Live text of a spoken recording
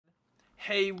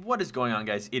Hey, what is going on,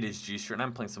 guys? It is Juicetra, and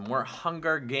I'm playing some more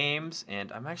Hunger Games,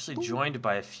 and I'm actually joined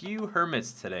by a few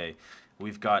hermits today.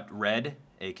 We've got Red,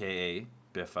 aka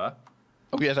Biffa.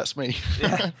 Oh yeah, that's me.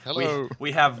 Yeah, Hello.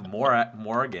 we have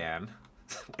Morgan,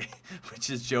 which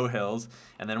is Joe Hills,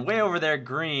 and then way over there,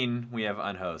 Green, we have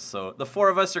Unhost. So the four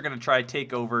of us are gonna try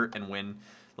take over and win.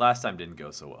 Last time didn't go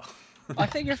so well. I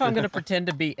think if I'm gonna pretend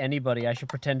to be anybody, I should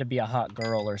pretend to be a hot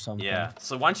girl or something. Yeah.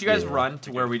 So why don't you guys run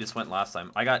to where we just went last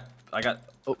time? I got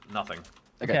nothing.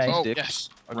 I got Okay. two Oh sticks. yes,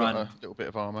 I Run. got a little bit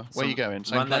of armor. So Where are you going?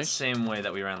 Same run that place? same way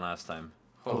that we ran last time.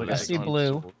 Holy I shit. see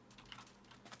blue.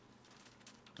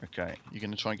 Okay, you're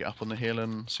gonna try and get up on the hill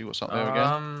and see what's up there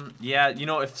again. Yeah, you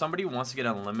know, if somebody wants to get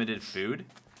unlimited food,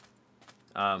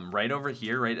 right over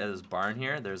here, right at this barn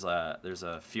here, there's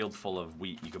a field full of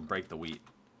wheat. You can break the wheat.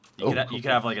 You could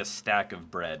have like a stack of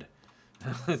bread.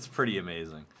 It's pretty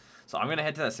amazing. So I'm gonna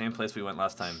head to that same place we went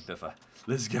last time, Biffa.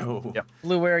 Let's go. Yep.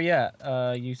 Blue, where are you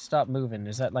at? You stopped moving.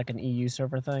 Is that like an EU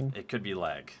server thing? It could be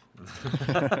lag.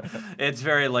 It's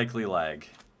very likely lag.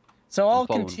 So I'll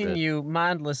following continue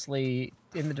mindlessly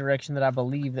in the direction that I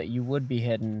believe that you would be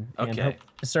heading, and Okay. hope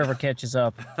the server catches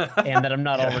up, and that I'm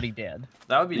not already dead.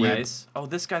 That would be We're- nice. Oh,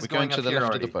 this guy's we're going going up to the here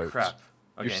left of already. the boat. Crap.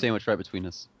 You're Okay. sandwiched right between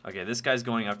us. Okay, this guy's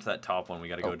going up to that top one. We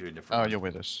gotta go to a different Oh, one. you're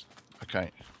with us.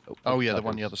 Okay. Oh, Oh yeah, the tacos.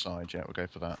 one on the other side. Yeah, we'll go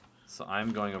for that. So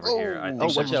I'm going over here. I Oh, think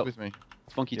watch someone's out. with me.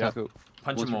 Funky Yeah. taco.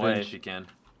 punch What's him away revenge? if you can.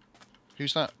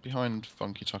 Who's that behind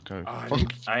Funky Taco? Oh, Funky.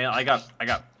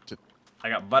 I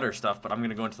got butter stuff, but I'm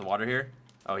gonna go into the water here.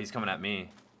 Oh, he's coming at me.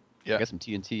 Yeah. I got some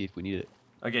TNT if we need it.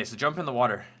 Okay, so jump in the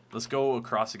water. Let's go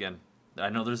across again. I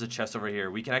know there's a chest over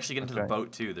here. We can actually get into the Okay.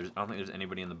 boat too. I don't think there's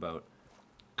anybody in the boat.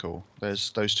 Cool.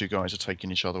 There's those two guys are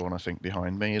taking each other on. I think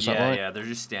behind me. Is yeah, that right? yeah, they're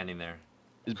just standing there.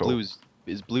 Is Cool.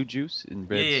 blue juice in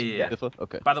red? Yeah. Biffa?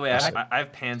 Okay. By the way, That's I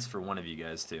have pants for one of you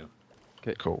guys too.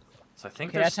 Okay. Cool. So I think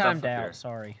Okay, I there's stuff timed up out. here.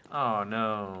 Sorry. Oh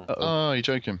no. Uh-oh. Oh, you're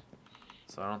joking.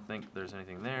 So I don't think there's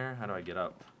anything there. How do I get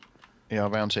up? Yeah,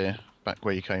 around here, back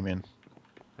where you came in.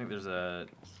 I think there's a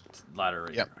ladder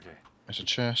right Yep. here. Okay. There's a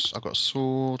chest. I've got a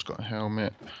sword. Got a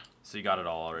helmet. So you got it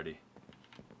all already.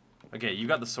 Okay, you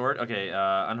got the sword. Okay,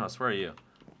 Unhost, where are you?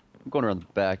 I'm going around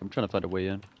the back. I'm trying to find a way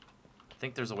in. I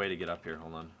think there's a way to get up here.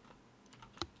 Hold on.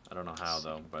 I don't know how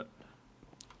though, but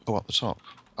Oh, up the top.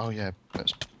 Oh yeah.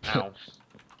 Let's. ow.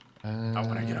 How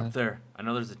would I get Uh, up there? I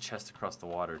know there's a chest across the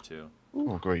water too.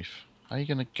 Oh grief! How are you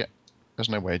gonna get? There's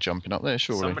no way of jumping up there,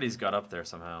 surely. Somebody's got up there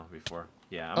somehow before.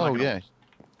 Yeah. I'm Oh not gonna... yeah.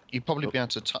 You'd probably be able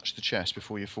to touch the chest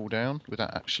before you fall down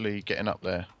without actually getting up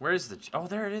there. Where is the? Oh,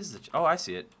 there it is. Oh, I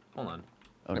see it. Hold on.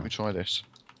 Oh Let no. me try this.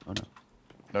 Oh no.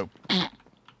 Nope.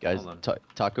 Guys, Hold on.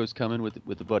 Taco's coming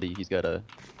with the buddy. He's got a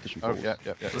fishing Oh pole. yeah,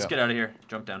 yeah, yeah. Let's yeah. get out of here.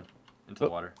 Jump down into the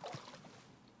Oh. water.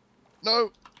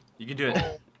 No. You can do it.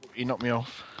 Oh, he knocked me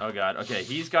off. Oh god. Okay,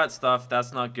 he's got stuff.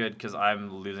 That's not good because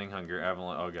I'm losing hunger.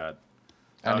 Evelyn. Oh god.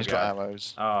 And Oh, he's God. got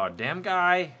arrows. Oh damn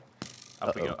guy.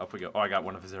 Up we go. Uh-oh. Up we go. Oh, I got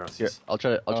one of his arrows. Here, I'll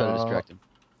try to distract him.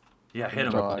 Yeah, hit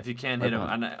him. Die. If you can, Right hit him.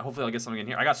 behind. And hopefully I'll get something in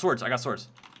here. I got swords. I got swords.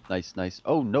 Nice, nice.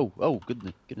 Oh no. Oh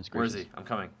goodness Where gracious. is he? I'm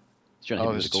coming. He's trying to Oh, hit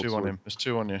me there's with a gold two sword. on him. There's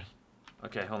two on you.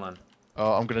 Okay, hold on.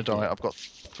 Oh, I'm gonna die. I've got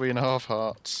 3.5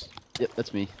 hearts. Yep,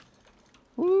 that's me.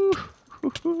 Woo.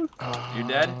 You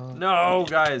dead? No,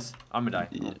 guys. I'm gonna die.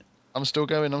 Yeah. I'm still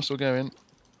going. I'm still going.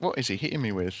 What is he hitting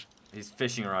me with? He's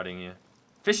fishing rodding you.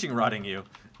 Fishing rodding you.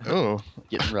 Oh,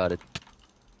 Getting rotted.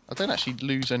 I don't actually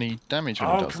lose any damage when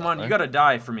he Oh, does come that, on. though. You gotta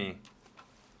die for me.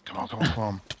 Come on, come on, come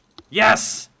on.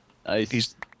 Yes! Nice.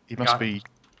 He must got be him.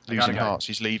 I got losing a guy. hearts.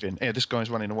 He's leaving. Yeah, this guy's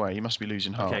running away. He must be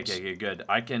losing hearts. Okay, okay, good.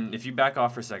 I can, if you back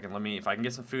off for a second, if I can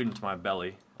get some food into my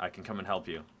belly, I can come and help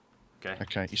you. Okay?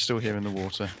 Okay, he's still here in the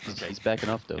water. Okay. He's backing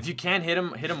off though. If you can, hit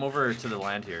him over to the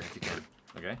land here, if you can.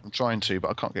 Okay? I'm trying to,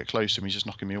 but I can't get close to him. He's just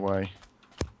knocking me away.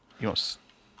 He wants.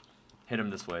 Hit him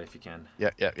this way if you can. Yeah,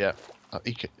 yeah, yeah.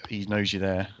 He knows you're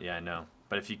there. Yeah, I know.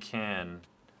 But if you can...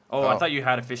 Oh, I Oh. thought you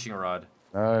had a fishing rod.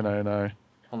 No, no, no.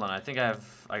 Hold on, I think I got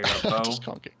a I bow. just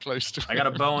can't get close to him. I got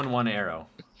a bow and one arrow.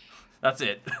 That's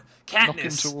it. Knock him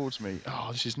Katniss! towards me. Oh,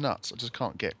 this is nuts. I just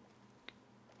can't get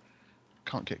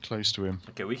close to him.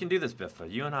 Okay, we can do this, Biffa.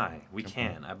 You and I. We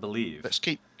can, I believe. Let's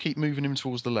keep moving him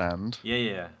towards the land. Yeah,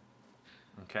 yeah.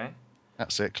 Okay.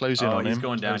 That's it. Close in Oh, on him. he's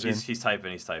going down. Close in. He's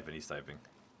typing, he's typing, he's typing.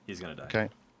 He's gonna die. Okay.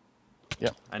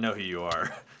 Yep. I know who you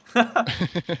are.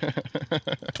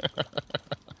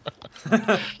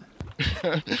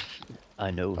 I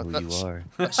know who you are.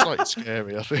 That's slightly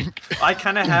scary, I think. I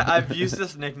kind of I've used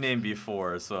this nickname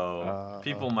before, so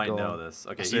people might go know on. this.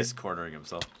 Okay, That's he's it. cornering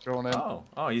himself. Go on in.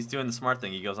 Oh, he's doing the smart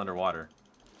thing. He goes underwater.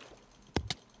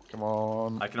 Come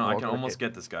on. I can Oh, I've I can gotta almost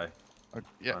get this guy.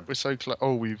 Yeah, on. we're so close.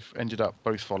 Oh, we've ended up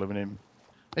both following him.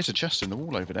 There's a chest in the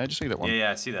wall over there. Did you see that one? Yeah,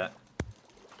 yeah, I see that.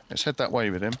 Let's head that way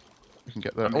with him. We can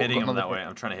get there. I'm Oh, hitting got him that another way. hit.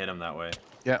 I'm trying to hit him that way.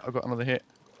 Yeah, I got another hit.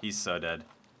 He's so dead.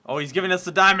 Oh, he's giving us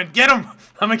the diamond. Get him!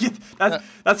 I'm gonna get.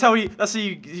 That's how you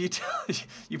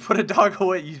put a dog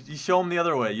away. You show him the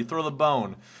other way. You throw the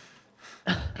bone.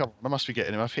 Come on, I must be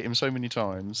getting him. I've hit him so many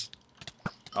times.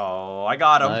 Oh, I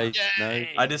got him. Nice, nice.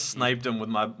 I just sniped him with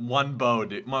my one bow,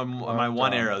 dude. My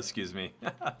one arrow, excuse me.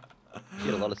 You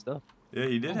get a lot of stuff. Yeah,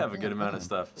 he did have a good amount of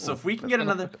stuff. So if we can Let's get have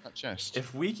a another, look at that chest.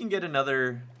 if we can get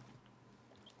another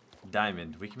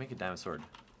diamond, we can make a diamond sword.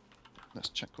 Let's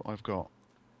check what I've got.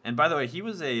 And by the way, he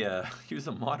was a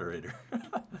moderator.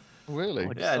 Oh, really?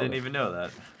 Oh, Yeah, I saw didn't that. even know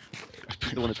that.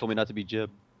 You're the one that told me not to be Jib.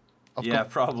 Yeah,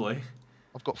 probably.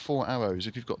 I've got 4 arrows.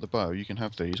 If you've got the bow, you can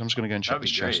have these. I'm just going to go and check That'd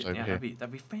this be chest great. over Yeah, here.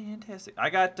 that'd be fantastic. I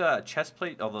got chest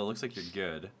plate, although it looks like you're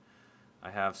good.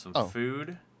 I have some Oh.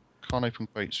 food. Can't open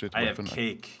crates with I have weapon.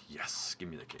 cake. Yes, give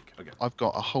me the cake. Okay. I've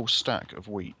got a whole stack of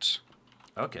wheat.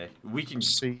 Okay. We can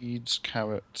Seeds,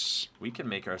 carrots.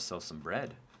 make ourselves some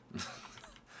bread.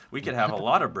 We could have a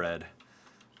lot of bread.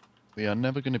 We are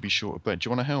never going to be short of bread. Do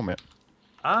you want a helmet?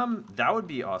 That would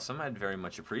be awesome. I'd very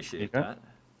much appreciate Yeah. that.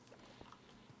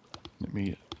 Let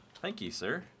me Thank you,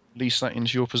 sir. lease that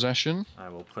into your possession. I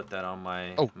will put that on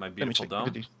my Oh, my let me beautiful give you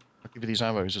dome. these, I'll give you these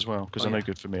arrows as well, because Oh, they're no yeah.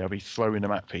 good for me. I'll be throwing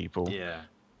them at people. Yeah.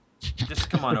 Just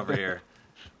come on over here.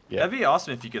 Yeah. That'd be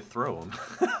awesome if you could throw them.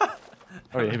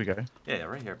 Oh, yeah, here we go. Yeah,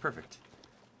 right here. Perfect.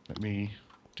 Let me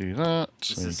do that.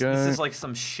 This There is you go. this is like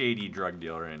some shady drug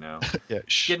deal right now. Yeah,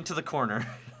 shh. Get into the corner.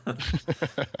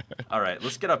 All right,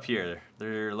 let's get up here.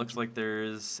 There looks like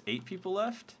there's 8 people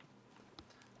left.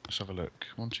 Let's have a look.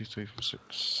 1, 2, 3, 4,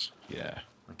 6. Yeah.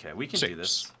 Okay, we can 6. do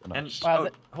this. Nice. And Wow,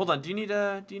 hold on, do you need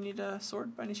a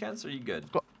sword by any chance? Or are you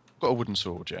good? Got a wooden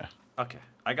sword, yeah. Okay,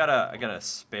 I got a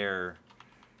spare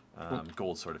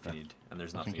gold sword if you need, and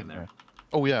there's I nothing think in it- there.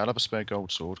 Oh, yeah, I'll have a spare gold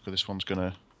sword, because this one's going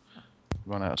to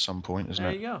run out at some point, isn't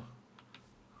There it? you go.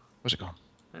 Where's it gone?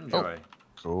 Enjoy.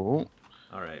 Cool.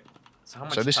 All right. So how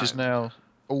much? So this is time? now...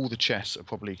 All the chests are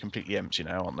probably completely empty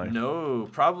now, aren't they? No,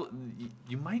 probably.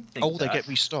 You might think. Oh, they that. get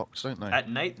restocked, don't they? At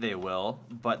night they will,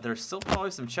 but there's still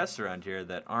probably some chests around here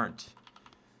that aren't.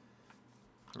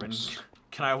 Nice.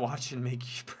 Can I watch and make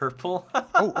you purple?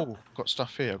 oh, got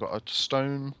stuff here. I've got a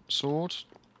stone sword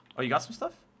Oh, you got some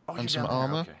stuff? Oh, and you're some down there,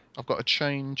 armor. Okay. I've got a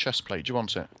chain chest plate. Do you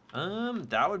want it?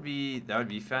 That would be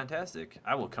fantastic.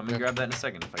 I will come and Yeah. grab that in a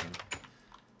second if I can. I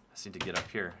just need to get up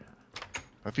here.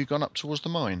 Have you gone up towards the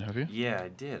mine, have you? Yeah, I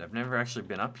did. I've never actually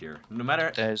been up here. No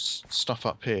matter, There's stuff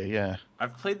up here, yeah.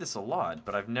 I've played this a lot,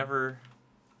 but I've never.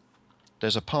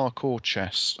 There's a parkour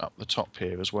chest up the top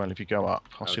here as well if you go up.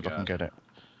 I'll Oh, see if I can God. get it.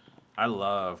 I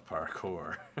love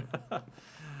parkour.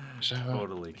 Is there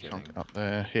Totally you can't kidding. get up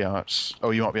there. Here, it's... Oh,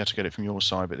 you might be able to get it from your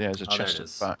side, but there's a Oh, there chest it at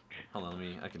is. the back. Hold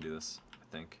on, I can do this.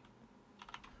 I think.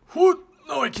 Whoop!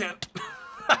 No, I can't.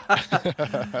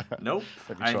 Nope.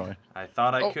 Let me try. I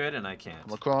thought I Oh. could, and I can't.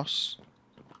 Come across.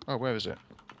 Oh, where is it?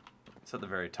 It's at the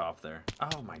very top there.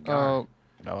 Oh my god. Oh,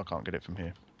 no, I can't get it from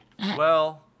here.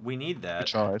 Well, we need I that.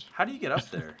 tried. How do you get up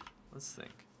there? Let's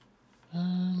think.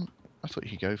 I thought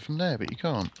you could go from there, but you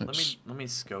can't. Let me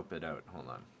scope it out. Hold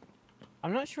on.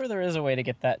 I'm not sure there is a way to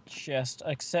get that chest,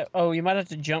 except you might have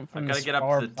to jump from I've the got to get up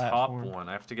spar to the platform. top one.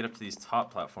 I have to get up to these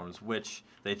top platforms, which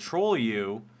they troll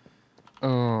you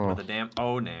Oh, with a damn.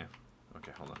 Oh no.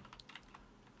 Okay, hold on.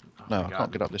 Oh, no, my I God.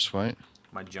 can't get up this way.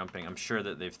 My jumping. I'm sure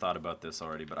that they've thought about this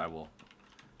already, but I will.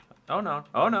 Oh no.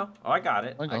 Oh no. Oh, I got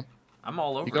it. Hang on. I'm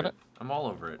all over got it? I'm all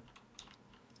over it.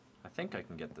 I think I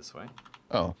can get this way.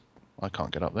 Oh, I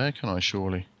can't get up there, can I,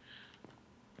 surely?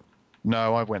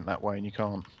 No, I went that way and you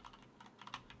can't.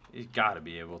 You gotta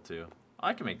be able to.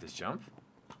 I can make this jump.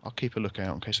 I'll keep a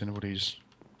lookout in case anybody's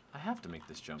I have to make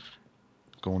this jump.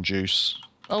 gone juice.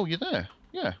 Oh, you're there.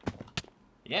 Yeah.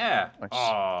 Yeah. Nice.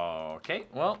 Oh, okay.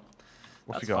 Well,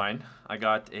 What have that's you got? fine. I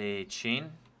got a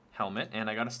chain helmet and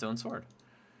I got a stone sword.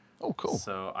 Oh, cool.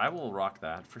 So I will rock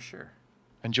that for sure.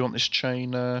 And do you want this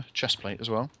chain chest plate as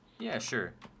well? Yeah,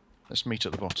 sure. Let's meet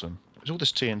at the bottom. There's all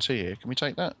this TNT here. Can we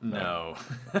take that? No.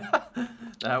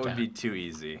 That would be too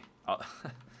easy.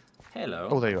 Hello.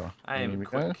 Oh, there you are. I Here am we go.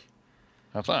 quick.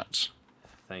 Have that.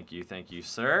 Thank you,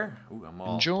 sir. Ooh, I'm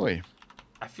all. Enjoy.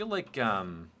 I feel like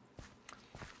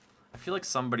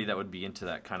somebody that would be into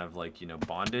that kind of like,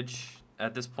 bondage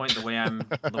at this point, the way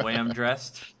I'm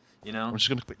dressed, I'm just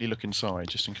going to quickly look inside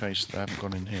just in case they haven't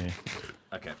gone in here.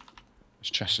 Okay. There's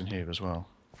chests in here as well.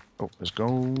 Oh, there's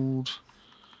gold.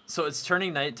 So it's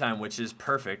turning nighttime, which is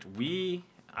perfect.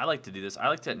 I like to do this. I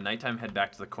like to at nighttime head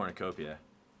back to the cornucopia.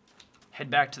 Head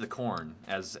back to the corn,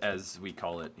 as we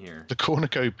call it here. The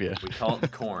cornucopia. We call it the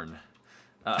corn.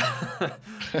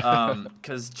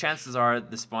 Because chances are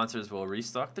the sponsors will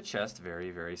restock the chest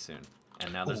very, very soon.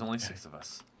 And now there's only 6 of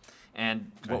us.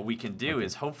 And what we can do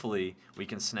is hopefully we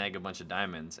can snag a bunch of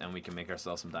diamonds and we can make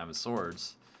ourselves some diamond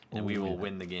swords and we will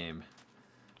win the game.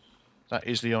 That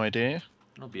is the idea.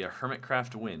 It'll be a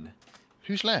Hermitcraft win.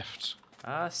 Who's left?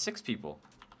 6 people.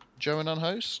 Joe and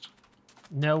Unhost?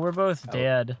 No, we're both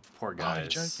dead. Poor Oh, you're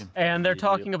guys. joking. And they're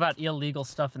talking about illegal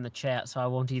stuff in the chat, so I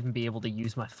won't even be able to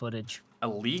use my footage.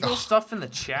 Illegal stuff in the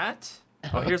chat?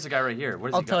 Oh, here's a guy right here. What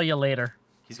does I'll he got? tell you later.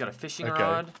 He's got a fishing Okay.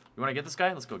 rod. You want to get this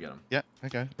guy? Let's go get him. Yeah,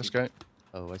 okay, let's go.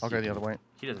 Oh, I see. I'll go the other way.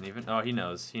 He doesn't even. Oh, he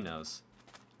knows. He knows.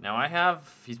 Now I have.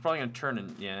 He's probably gonna turn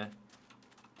and yeah.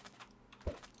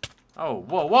 Oh,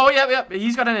 whoa, whoa, yep.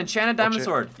 He's got an enchanted diamond it.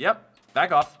 sword. Yep.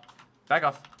 Back off. Back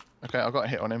off. Okay, I got a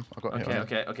hit on him. I got a hit on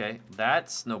him. Okay.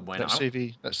 That's no bueno. Let's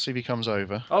see if he comes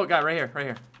over. Oh, guy right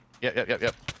here.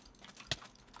 Yep.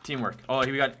 Teamwork. Oh,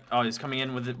 he's coming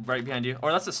in with it right behind you.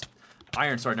 Oh, that's a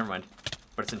iron sword. Never mind.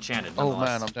 But it's enchanted. Oh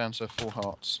nonetheless. man, I'm down to 4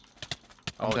 hearts.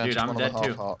 Oh, down dude, to I'm 1 dead and a half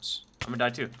too. hearts. I'm gonna die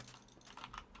too.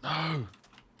 No.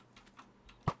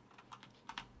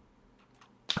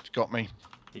 Got me.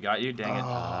 He got you. Dang it.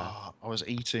 Ah, I was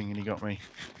eating and he got me.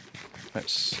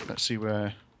 Let's see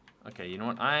where. Okay, you know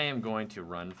what? I am going to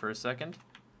run for a second.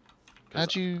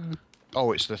 How'd you?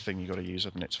 Oh, it's the thing you got to use,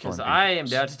 isn't it? Because I am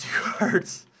down to 2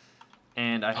 hearts,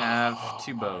 and I have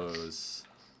 2 bows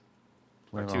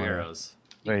or Where 2 are you? arrows.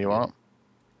 There you are.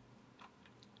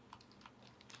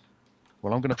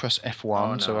 Well, I'm going to press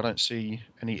F1 Oh, so no. I don't see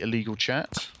any illegal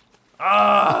chat.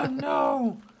 Ah,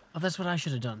 no! Oh, that's what I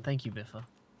should have done. Thank you, Biffa.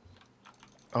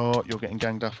 Oh, you're getting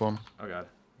ganged up on. Oh god,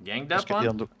 ganged Let's up get the on?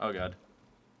 under- Oh god.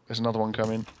 There's another one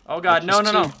coming. Oh god, no!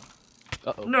 There's 2.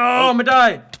 Uh-oh. No, I'm gonna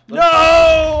die! No,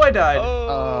 I died.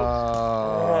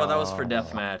 Oh, Oh, that was for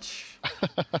deathmatch.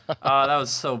 Oh, that was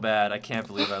so bad. I can't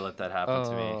believe I let that happen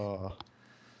to me.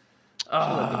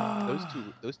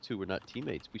 Oh. Those two were not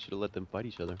teammates. We should have let them fight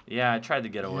each other. Yeah, I tried to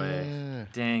get away. Yeah.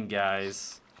 Dang,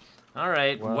 guys. All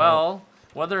right, Well- well,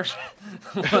 whether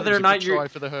or not you you're try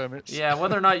for the hermits. yeah,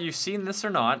 whether or not you've seen this or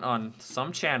not on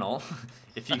some channel,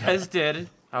 if you guys did,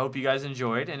 I hope you guys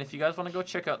enjoyed, and if you guys want to go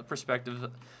check out the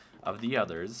perspective of the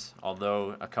others,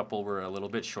 although a couple were a little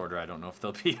bit shorter, I don't know if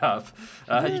they'll be up.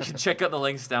 You can check out the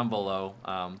links down below,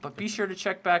 but be sure to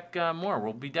check back more.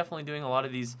 We'll be definitely doing a lot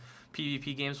of these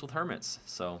PvP games with hermits.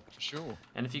 So, Sure.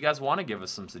 and if you guys want to give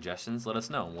us some suggestions, let us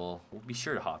know. We'll be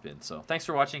sure to hop in. So, thanks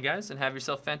for watching, guys, and have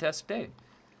yourself a fantastic day.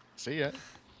 See ya.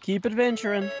 Keep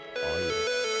adventuring. Oh,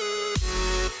 yeah.